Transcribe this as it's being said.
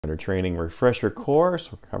Under training refresher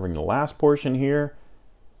course, we're covering the last portion here,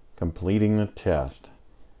 completing the test.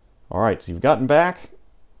 All right, so you've gotten back,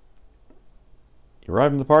 you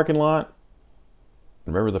arrived in the parking lot.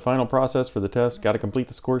 Remember the final process for the test, got to complete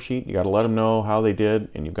the score sheet, you got to let them know how they did,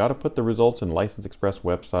 and you've got to put the results in License Express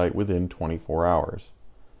website within 24 hours.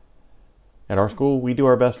 At our school, we do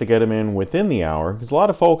our best to get them in within the hour, because a lot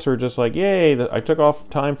of folks are just like, yay, I took off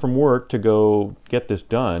time from work to go get this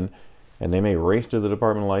done, and they may race to the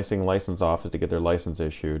Department of Licensing license office to get their license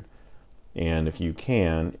issued. And if you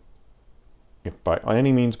can, if by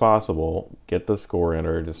any means possible, get the score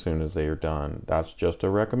entered as soon as they are done. That's just a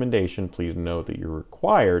recommendation. Please note that you're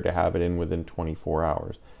required to have it in within 24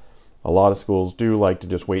 hours. A lot of schools do like to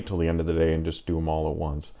just wait till the end of the day and just do them all at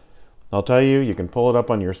once. I'll tell you, you can pull it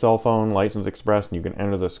up on your cell phone, License Express, and you can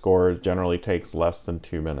enter the score. It generally takes less than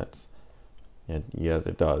 2 minutes. And yes,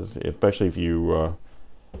 it does, especially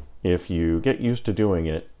if you get used to doing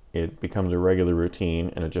it, it becomes a regular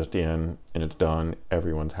routine, and it's just in, and it's done,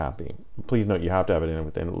 everyone's happy. Please note you have to have it in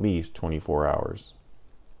within at least 24 hours.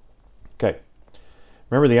 Okay.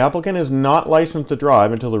 Remember, the applicant is not licensed to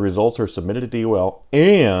drive until the results are submitted to DOL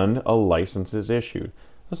and a license is issued.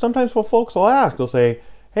 So sometimes what folks will ask, they'll say,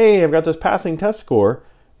 hey, I've got this passing test score,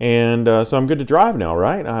 and so I'm good to drive now,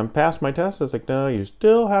 right? I'm past my test. It's like, no, you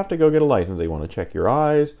still have to go get a license. They want to check your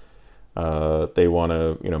eyes. They want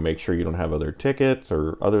to, make sure you don't have other tickets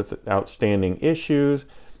or other outstanding issues,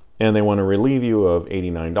 and they want to relieve you of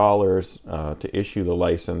 $89 to issue the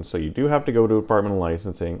license. So you do have to go to Department of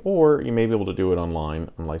Licensing, or you may be able to do it online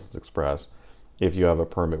on License Express if you have a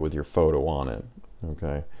permit with your photo on it.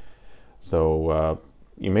 Okay, so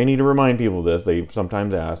you may need to remind people of this. They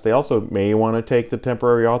sometimes ask. They also may want to take the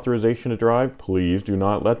temporary authorization to drive. Please do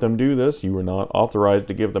not let them do this. You are not authorized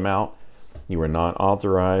to give them out. You are not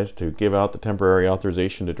authorized to give out the temporary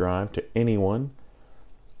authorization to drive to anyone.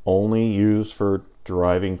 Only used for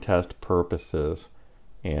driving test purposes,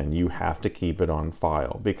 and you have to keep it on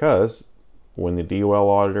file, because when the DOL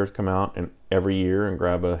auditors come out and every year and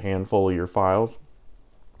grab a handful of your files,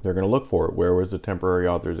 they're going to look for it. Where was the temporary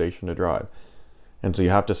authorization to drive? And so you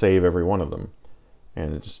have to save every one of them,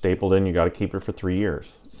 and it's stapled in. You got to keep it for 3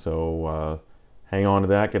 years. So hang on to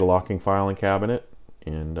that, get a locking filing cabinet,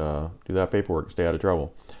 and do that paperwork, stay out of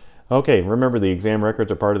trouble. Okay, remember, the exam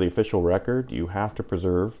records are part of the official record. You have to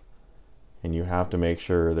preserve, and you have to make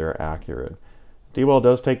sure they're accurate. DOL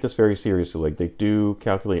does take this very seriously. Like, they do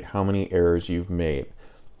calculate how many errors you've made.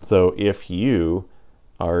 So if you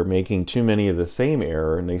are making too many of the same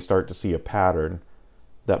error and they start to see a pattern,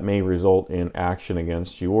 that may result in action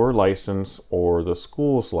against your license or the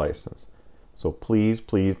school's license. So please,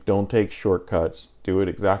 please don't take shortcuts. Do it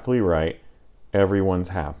exactly right. Everyone's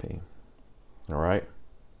happy. All right?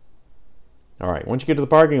 All right, once you get to the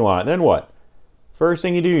parking lot, then what? First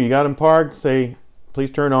thing you do, you got them parked, say,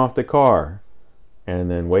 please turn off the car. And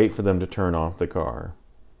then wait for them to turn off the car.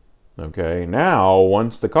 Okay, now,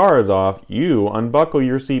 once the car is off, you unbuckle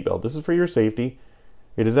your seatbelt. This is for your safety.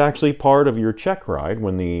 It is actually part of your check ride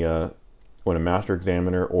when a master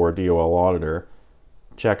examiner or a DOL auditor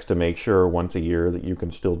checks to make sure once a year that you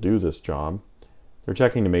can still do this job. They're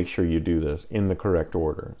checking to make sure you do this in the correct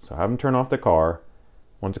order. So have them turn off the car.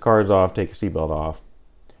 Once the car is off, take your seatbelt off.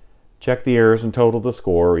 Check the errors and total the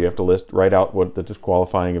score. You have to write out what the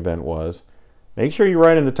disqualifying event was. Make sure you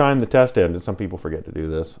write in the time the test ended. Some people forget to do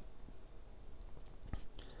this.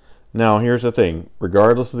 Now, here's the thing.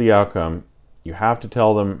 Regardless of the outcome, you have to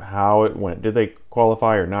tell them how it went. Did they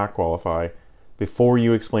qualify or not qualify before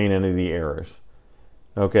you explain any of the errors?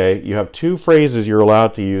 Okay, you have 2 phrases you're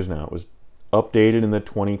allowed to use now. It was updated in the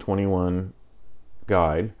 2021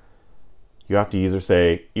 guide. You have to either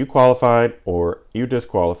say you qualified or you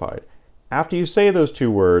disqualified. After you say those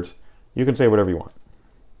 2 words, you can say whatever you want.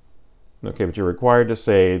 Okay, but you're required to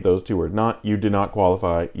say those 2 words. Not you did not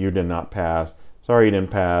qualify, you did not pass, sorry you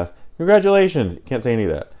didn't pass, congratulations. You can't say any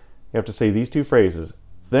of that. You have to say these 2 phrases.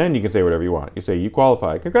 Then you can say whatever you want. You say you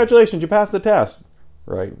qualified, congratulations, you passed the test.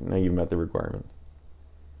 Right, now you've met the requirements.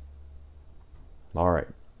 All right,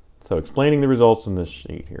 so explaining the results in this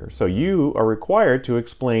sheet here. So you are required to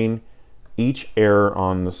explain each error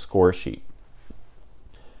on the score sheet.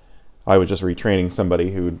 I was just retraining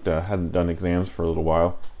somebody who hadn't done exams for a little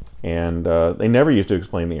while, and they never used to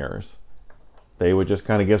explain the errors. They would just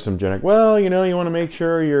kind of give some generic, well, you want to make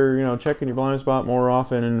sure you're, checking your blind spot more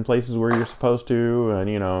often in places where you're supposed to, and,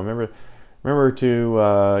 remember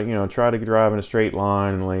to, try to drive in a straight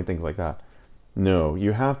line and things like that. No,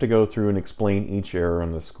 you have to go through and explain each error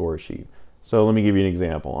on the score sheet. So let me give you an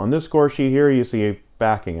example. On this score sheet here, you see a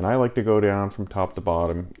backing, and I like to go down from top to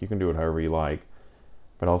bottom. You can do it however you like.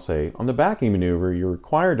 But I'll say, on the backing maneuver, you're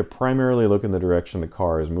required to primarily look in the direction the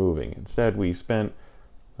car is moving. Instead, we spent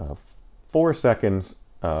 4 seconds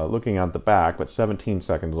looking out the back, but 17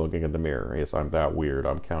 seconds looking at the mirror. Yes, I'm that weird.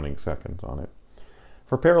 I'm counting seconds on it.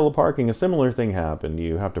 For parallel parking, a similar thing happened.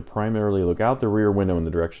 You have to primarily look out the rear window in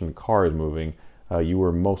the direction the car is moving. You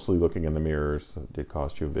were mostly looking in the mirrors. It did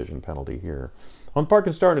cost you a vision penalty here. On park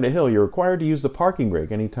and start at a hill, you're required to use the parking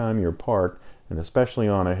brake anytime you're parked, and especially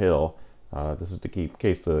on a hill. This is to keep, in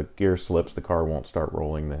case the gear slips, the car won't start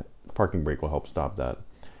rolling. The parking brake will help stop that.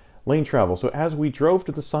 Lane travel. So as we drove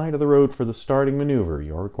to the side of the road for the starting maneuver,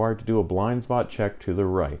 you're required to do a blind spot check to the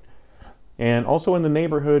right. And also in the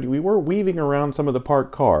neighborhood, we were weaving around some of the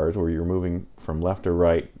parked cars, where you're moving from left to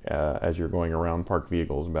right as you're going around parked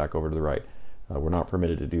vehicles and back over to the right. We're not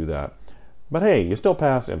permitted to do that. But hey, you still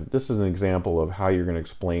pass, and this is an example of how you're going to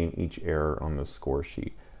explain each error on the score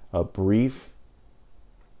sheet. A brief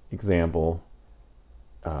example.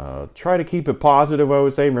 Try to keep it positive, I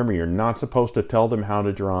would say. Remember, you're not supposed to tell them how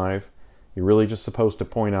to drive. You're really just supposed to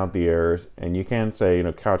point out the errors. And you can say,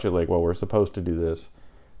 couch it like, well, we're supposed to do this.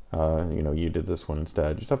 You did this one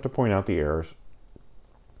instead. You just have to point out the errors.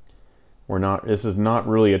 This is not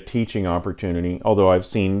really a teaching opportunity, although I've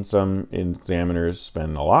seen some examiners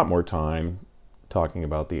spend a lot more time talking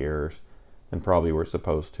about the errors than probably we're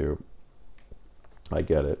supposed to. I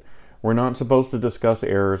get it. We're not supposed to discuss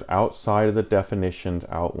errors outside of the definitions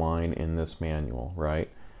outlined in this manual, right?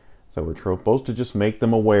 So we're supposed to just make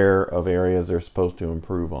them aware of areas they're supposed to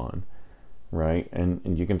improve on, right?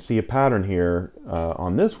 And you can see a pattern here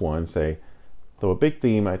on this one, say, so a big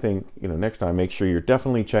theme, I think, next time, make sure you're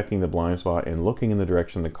definitely checking the blind spot and looking in the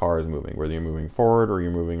direction the car is moving. Whether you're moving forward or you're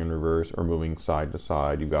moving in reverse or moving side to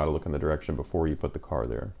side, you've got to look in the direction before you put the car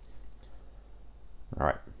there. All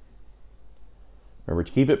right. Remember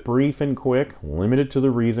to keep it brief and quick, limited to the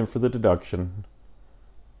reason for the deduction.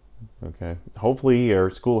 Okay. Hopefully your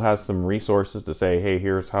school has some resources to say, hey,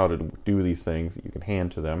 here's how to do these things that you can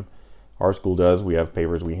hand to them. Our school does. We have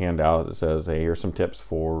papers we hand out that says, hey, here's some tips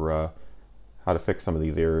for how to fix some of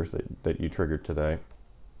these errors that you triggered today.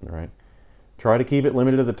 All right. Try to keep it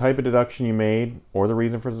limited to the type of deduction you made or the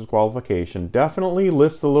reason for disqualification. Definitely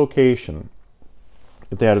list the location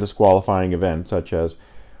if they had a disqualifying event, such as,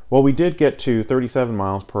 well, we did get to 37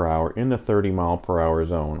 miles per hour in the 30 mile per hour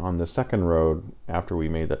zone on the second road after we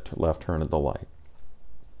made that left turn at the light.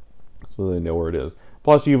 So they know where it is.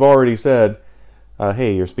 Plus, you've already said,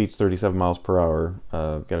 hey, your speed's 37 miles per hour.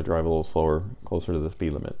 Got to drive a little slower, closer to the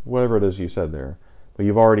speed limit. Whatever it is you said there. But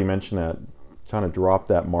you've already mentioned that. Kind of drop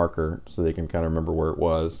that marker so they can kind of remember where it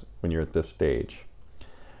was when you're at this stage.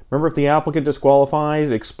 Remember, if the applicant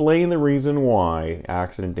disqualifies, explain the reason why.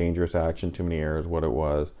 Accident, dangerous action, too many errors, what it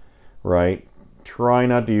was. Right? Try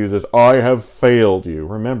not to use this, I have failed you.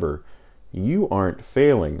 Remember, you aren't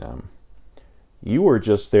failing them. You were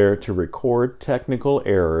just there to record technical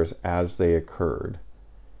errors as they occurred.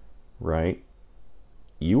 Right?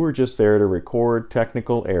 You were just there to record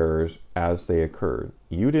technical errors as they occurred.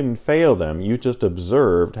 You didn't fail them. You just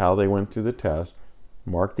observed how they went through the test,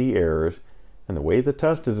 marked the errors, and the way the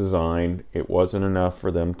test is designed, it wasn't enough for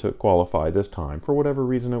them to qualify this time, for whatever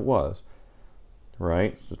reason it was.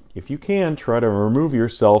 Right? So if you can, try to remove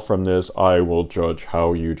yourself from this, I will judge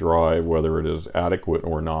how you drive, whether it is adequate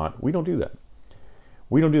or not. We don't do that.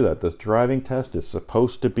 We don't do that. This driving test is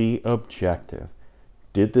supposed to be objective.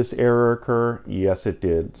 Did this error occur? Yes, it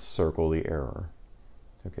did. Circle the error.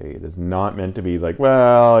 Okay, it is not meant to be like,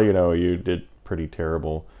 well, you did pretty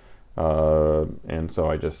terrible, and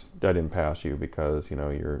so I didn't pass you because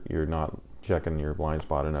you're not checking your blind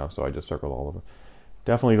spot enough. So I just circled all of them.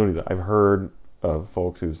 Definitely don't do that. I've heard of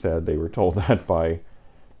folks who said they were told that by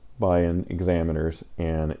examiners,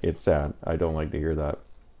 and it's sad. I don't like to hear that.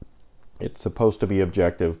 It's supposed to be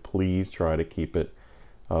objective. Please try to keep it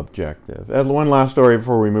objective. As one last story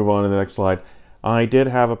before we move on to the next slide, I did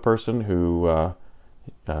have a person who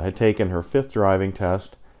had taken her 5th driving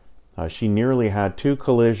test. She nearly had 2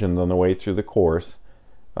 collisions on the way through the course.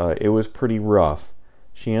 It was pretty rough.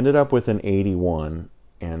 She ended up with an 81,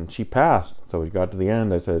 and she passed. So we got to the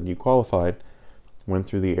end. I said, you qualified. Went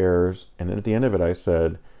through the errors, and then at the end of it I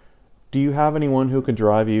said, do you have anyone who can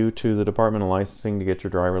drive you to the Department of Licensing to get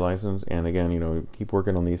your driver license? And again, keep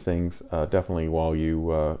working on these things. Definitely while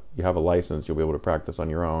you have a license, you'll be able to practice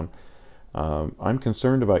on your own. I'm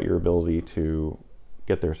concerned about your ability to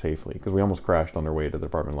get there safely, because we almost crashed on our way to the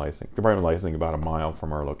Department of Licensing. Department of Licensing about a mile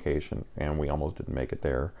from our location, and we almost didn't make it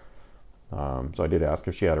there. So I did ask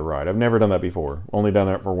if she had a ride. I've never done that before. Only done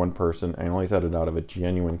that for one person, and only said it out of a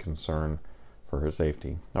genuine concern for her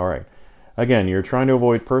safety. All right. Again, you're trying to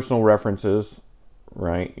avoid personal references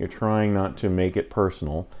right? You're trying not to make it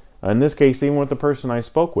personal. In this case, even with the person I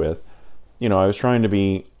spoke with, you know, I was trying to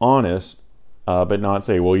be honest, but not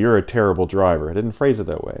say, well, you're a terrible driver. I didn't phrase it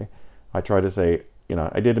that way. I tried to say, you know,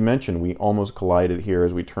 I did mention we almost collided here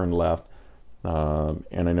as we turned left.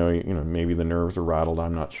 And I know, you know, maybe the nerves are rattled.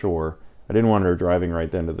 I'm not sure. I didn't want her driving right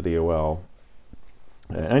then to the DOL.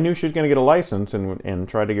 And I knew she was going to get a license and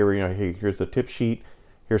try to give her, you know, hey, here's the tip sheet.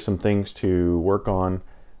 Here's some things to work on,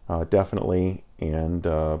 definitely. And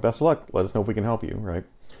best of luck. Let us know if we can help you, right?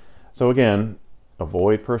 So again,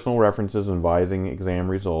 avoid personal references when advising exam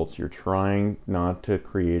results. You're trying not to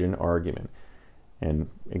create an argument. And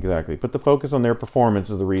exactly, put the focus on their performance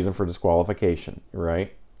as the reason for disqualification,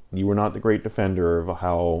 right? You were not the great defender of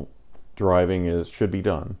how driving should be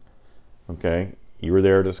done, okay? You were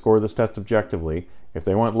there to score this test objectively. If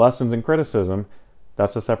they want lessons and criticism,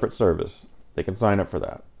 that's a separate service. They can sign up for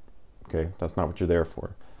that, okay? That's not what you're there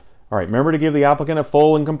for. All right, remember to give the applicant a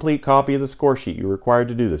full and complete copy of the score sheet. You're required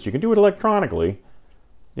to do this. You can do it electronically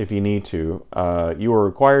if you need to. You are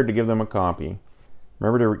required to give them a copy.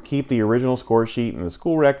 Remember to keep the original score sheet in the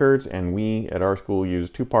school records, and we at our school use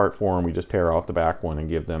two-part form. We just tear off the back one and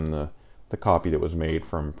give them the copy that was made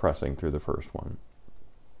from pressing through the first one.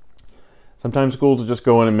 Sometimes schools will just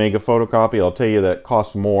go in and make a photocopy. I'll tell you that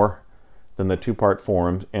costs more than the two-part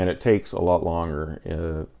forms, and it takes a lot longer.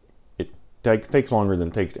 It takes longer than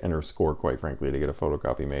it takes to enter a score, quite frankly, to get a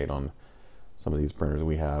photocopy made on some of these printers that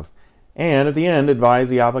we have. And at the end, advise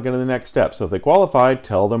the applicant of the next step. So if they qualify,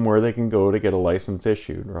 tell them where they can go to get a license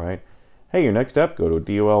issued, right? Hey, your next step, go to a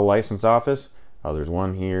DOL license office. There's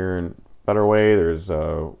one here in Federway. There's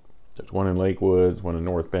one in Lakewoods, one in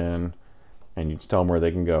North Bend. And you just tell them where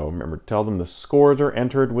they can go. Remember, tell them the scores are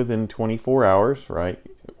entered within 24 hours, right?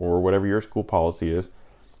 Or whatever your school policy is.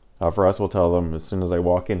 For us, we'll tell them as soon as I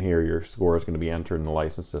walk in here, your score is going to be entered in the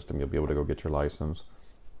license system. You'll be able to go get your license,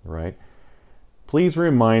 right? Please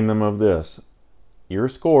remind them of this. Your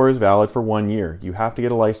score is valid for 1 year. You have to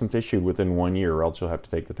get a license issued within 1 year, or else you'll have to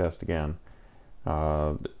take the test again.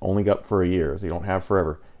 Only up for a year, so you don't have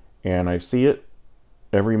forever. And I see it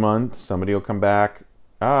every month. Somebody will come back.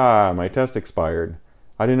 My test expired.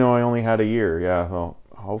 I didn't know I only had a year. Yeah, well,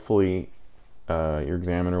 hopefully your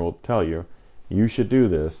examiner will tell you, you should do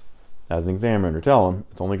this as an examiner. Tell them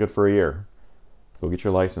it's only good for a year. Go get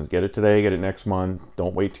your license. Get it today, get it next month.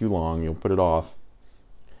 Don't wait too long. You'll put it off.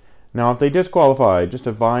 Now, if they disqualify, just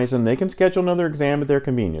advise them they can schedule another exam at their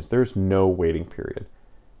convenience. There's no waiting period,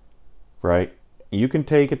 right? You can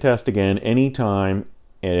take a test again anytime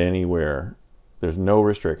and anywhere. There's no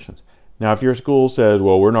restrictions. Now, if your school says,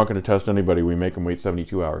 well, we're not going to test anybody, we make them wait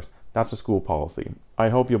 72 hours, that's a school policy. I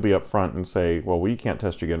hope you'll be upfront and say, well, we can't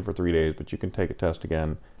test you again for 3 days, but you can take a test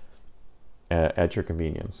again at your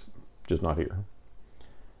convenience, just not here.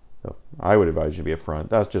 So I would advise you to be upfront.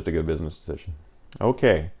 That's just a good business decision.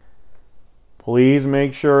 Okay. Please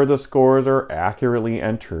make sure the scores are accurately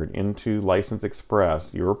entered into License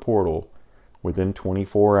Express, your portal, within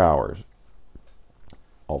 24 hours.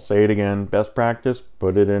 I'll say it again, best practice,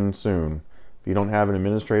 put it in soon. If you don't have an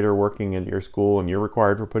administrator working at your school and you're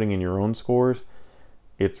required for putting in your own scores,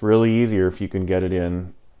 it's really easier if you can get it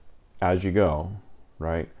in as you go,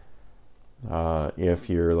 right?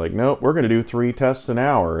 If you're like, nope, we're going to do 3 tests an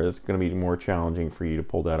hour, it's going to be more challenging for you to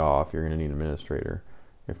pull that off. You're going to need an administrator.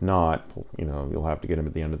 If not, you know, you'll have to get them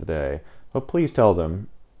at the end of the day. But please tell them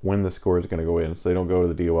when the score is going to go in so they don't go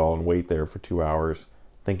to the DOL and wait there for 2 hours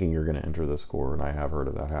thinking you're going to enter the score. And I have heard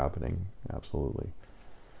of that happening. Absolutely.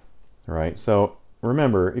 All right. So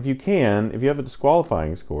remember, if you have a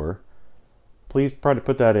disqualifying score, please try to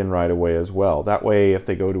put that in right away as well. That way, if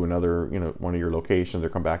they go to another, one of your locations or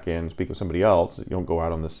come back in and speak with somebody else, you don't go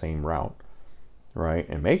out on the same route. Right?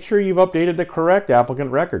 And make sure you've updated the correct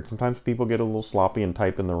applicant record. Sometimes people get a little sloppy and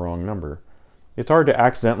type in the wrong number. It's hard to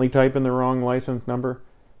accidentally type in the wrong license number.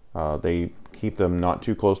 They keep them not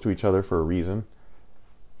too close to each other for a reason.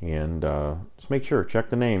 And just make sure, check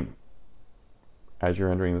the name as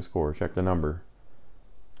you're entering the score. Check the number.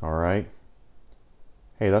 All right.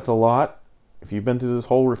 Hey, that's a lot. If you've been through this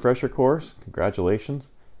whole refresher course, congratulations.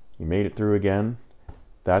 You made it through again.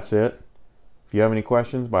 That's it. If you have any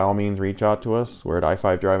questions, by all means, reach out to us. We're at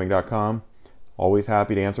i5driving.com. Always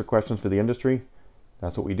happy to answer questions for the industry.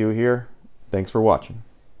 That's what we do here. Thanks for watching.